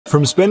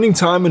From spending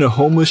time in a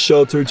homeless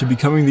shelter to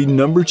becoming the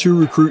 #2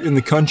 recruit in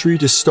the country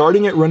to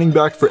starting at running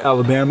back for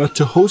Alabama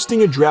to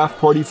hosting a draft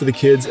party for the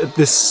kids at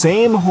the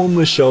same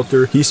homeless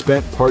shelter he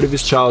spent part of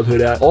his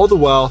childhood at, all the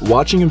while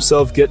watching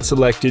himself get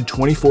selected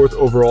 24th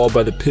overall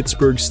by the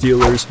Pittsburgh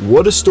Steelers.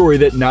 What a story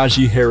that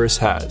Najee Harris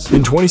has.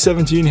 In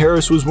 2017,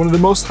 Harris was one of the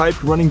most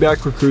hyped running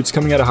back recruits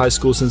coming out of high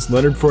school since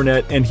Leonard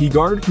Fournette, and he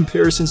garnered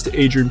comparisons to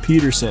Adrian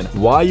Peterson.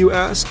 Why, you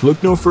ask?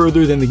 Look no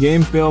further than the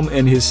game film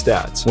and his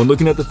stats. When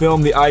looking at the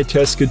film, the eye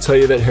test could tell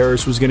you that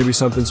Harris was going to be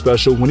something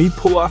special when he'd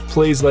pull off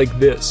plays like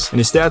this, and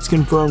his stats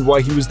confirmed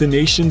why he was the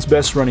nation's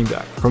best running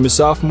back. From his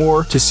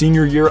sophomore to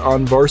senior year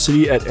on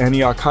varsity at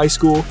Antioch High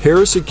School,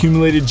 Harris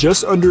accumulated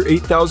just under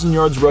 8,000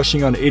 yards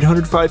rushing on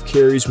 805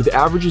 carries with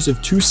averages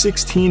of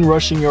 216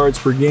 rushing yards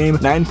per game,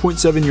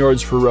 9.7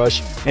 yards per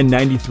rush, and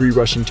 93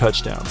 rushing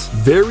touchdowns.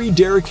 Very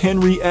Derrick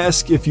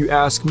Henry-esque if you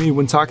ask me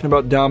when talking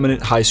about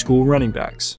dominant high school running backs.